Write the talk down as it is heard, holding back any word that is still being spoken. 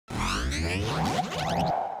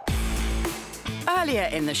Earlier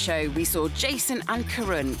in the show, we saw Jason and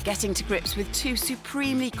Karun getting to grips with two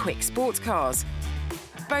supremely quick sports cars.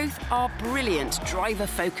 Both are brilliant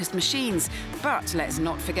driver-focused machines, but let's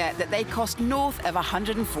not forget that they cost north of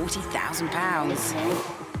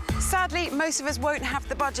 £140,000. Sadly, most of us won't have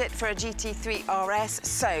the budget for a GT3 RS,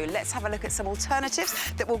 so let's have a look at some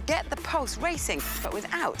alternatives that will get the pulse racing, but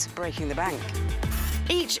without breaking the bank.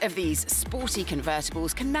 Each of these sporty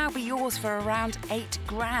convertibles can now be yours for around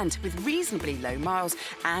 £8,000 with reasonably low miles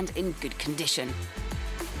and in good condition.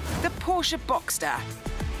 The Porsche Boxster,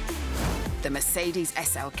 the Mercedes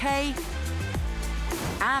SLK,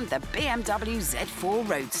 and the BMW Z4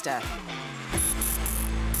 Roadster.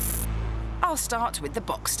 I'll start with the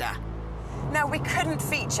Boxster. Now, we couldn't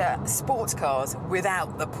feature sports cars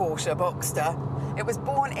without the Porsche Boxster. It was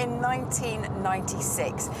born in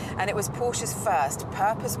 1996, and it was Porsche's first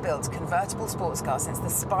purpose-built convertible sports car since the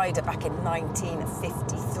Spider back in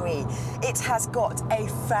 1953. It has got a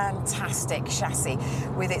fantastic chassis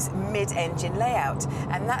with its mid-engine layout,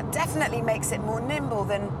 and that definitely makes it more nimble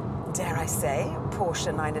than, dare I say,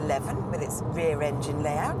 Porsche 911 with its rear-engine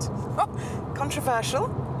layout. Oh, controversial,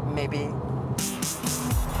 maybe.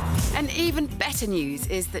 And even better news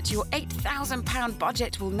is that your £8,000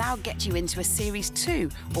 budget will now get you into a Series 2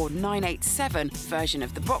 or 987 version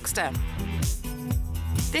of the Boxster.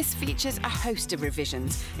 This features a host of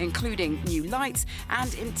revisions, including new lights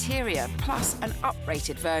and interior, plus an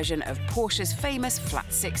uprated version of Porsche's famous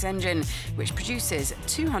flat-six engine, which produces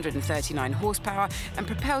 239 horsepower and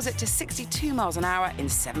propels it to 62 miles an hour in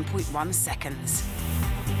 7.1 seconds.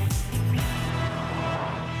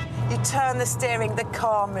 You turn the steering, the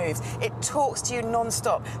car moves. It talks to you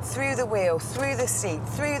non-stop, through the wheel, through the seat,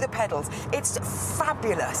 through the pedals. It's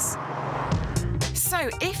fabulous. So,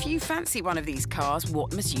 if you fancy one of these cars,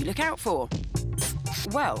 what must you look out for?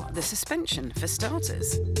 Well, the suspension, for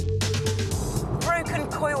starters. Broken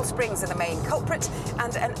coil springs are the main culprit,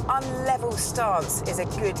 and an unlevel stance is a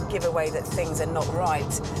good giveaway that things are not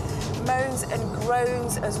right. Moans and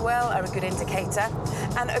groans as well are a good indicator,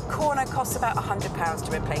 and a corner costs about £100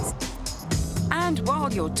 to replace. And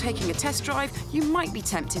while you're taking a test drive, you might be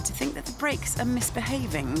tempted to think that the brakes are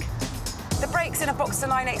misbehaving. The brakes in a Boxster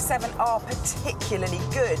 987 are particularly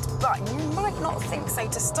good, but you might not think so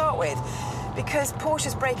to start with, because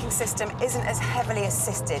Porsche's braking system isn't as heavily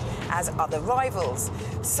assisted as other rivals.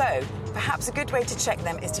 So, perhaps a good way to check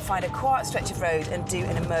them is to find a quiet stretch of road and do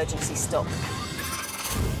an emergency stop.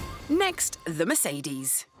 Next, the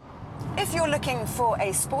Mercedes. If you're looking for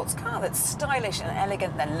a sports car that's stylish and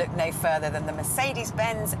elegant, then look no further than the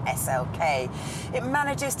Mercedes-Benz SLK. It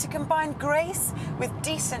manages to combine grace with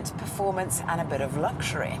decent performance and a bit of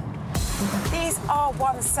luxury. These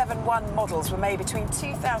R171 models were made between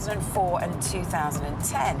 2004 and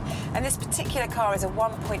 2010, and this particular car is a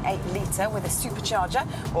 1.8-litre with a supercharger,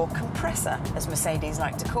 or compressor, as Mercedes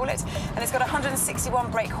like to call it, and it's got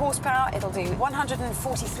 161 brake horsepower. It'll do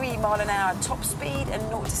 143 mile an hour top speed, and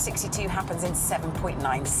 0 to 62 happens in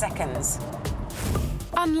 7.9 seconds.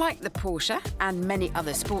 Unlike the Porsche and many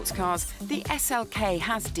other sports cars, the SLK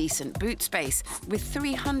has decent boot space, with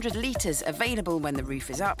 300 litres available when the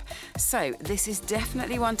roof is up. So this is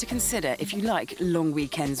definitely one to consider if you like long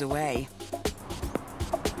weekends away.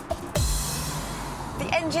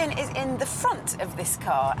 The engine is in the front of this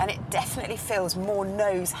car, and it definitely feels more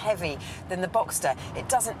nose-heavy than the Boxster. It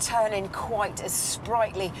doesn't turn in quite as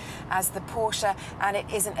sprightly as the Porsche, and it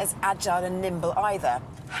isn't as agile and nimble either.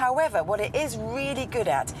 However, what it is really good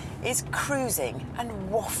at is cruising and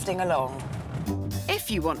wafting along. If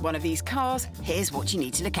you want one of these cars, here's what you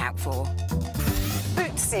need to look out for.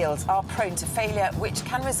 Boot seals are prone to failure, which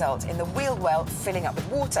can result in the wheel well filling up with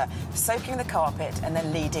water, soaking the carpet and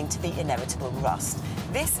then leading to the inevitable rust.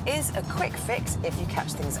 This is a quick fix if you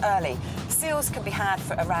catch things early. Seals can be had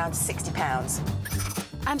for around £60.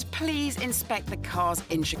 And please inspect the car's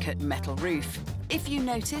intricate metal roof. If you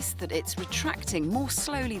notice that it's retracting more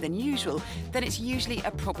slowly than usual, then it's usually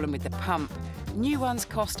a problem with the pump. New ones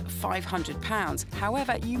cost £500.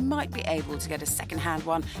 However, you might be able to get a second-hand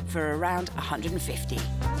one for around £150.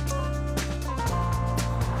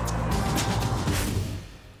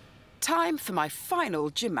 Time for my final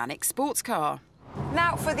Germanic sports car.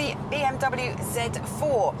 Now for the BMW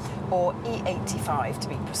Z4, or E85 to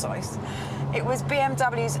be precise. It was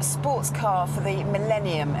BMW's sports car for the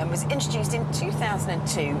millennium and was introduced in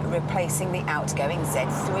 2002, replacing the outgoing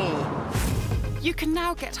Z3. You can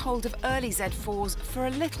now get hold of early Z4s for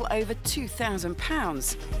a little over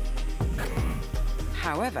 £2,000.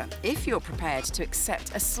 However, if you're prepared to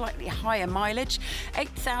accept a slightly higher mileage,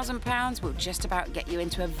 £8,000 will just about get you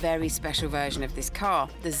into a very special version of this car,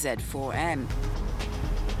 the Z4M.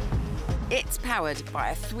 It's powered by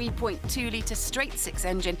a 3.2-litre straight-six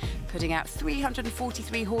engine, putting out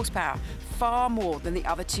 343 horsepower, far more than the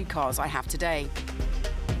other two cars I have today.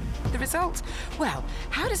 The result? Well,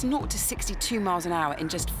 how does 0 to 62 miles an hour in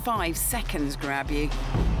just 5 seconds grab you?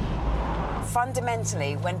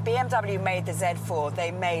 Fundamentally, when BMW made the Z4,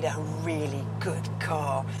 they made a really good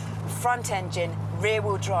car. Front engine,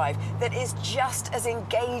 rear-wheel drive that is just as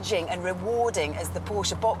engaging and rewarding as the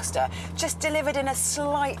Porsche Boxster, just delivered in a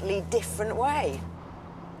slightly different way.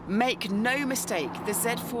 Make no mistake, the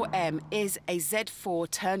Z4M is a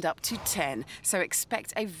Z4 turned up to 10, so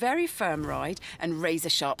expect a very firm ride and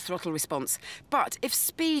razor-sharp throttle response. But if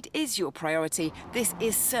speed is your priority, this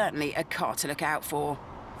is certainly a car to look out for.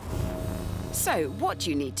 So, what do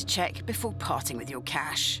you need to check before parting with your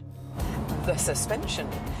cash? The suspension.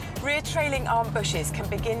 Rear trailing arm bushes can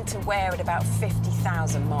begin to wear at about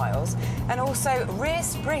 50,000 miles, and also rear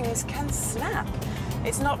springs can snap.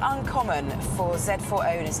 It's not uncommon for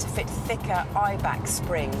Z4 owners to fit thicker I-back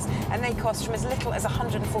springs, and they cost from as little as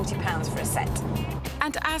 £140 for a set.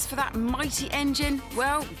 And as for that mighty engine,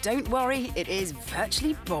 well, don't worry, it is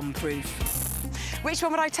virtually bomb-proof. Which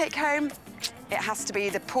one would I take home? It has to be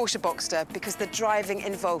the Porsche Boxster because the driving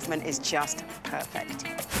involvement is just perfect.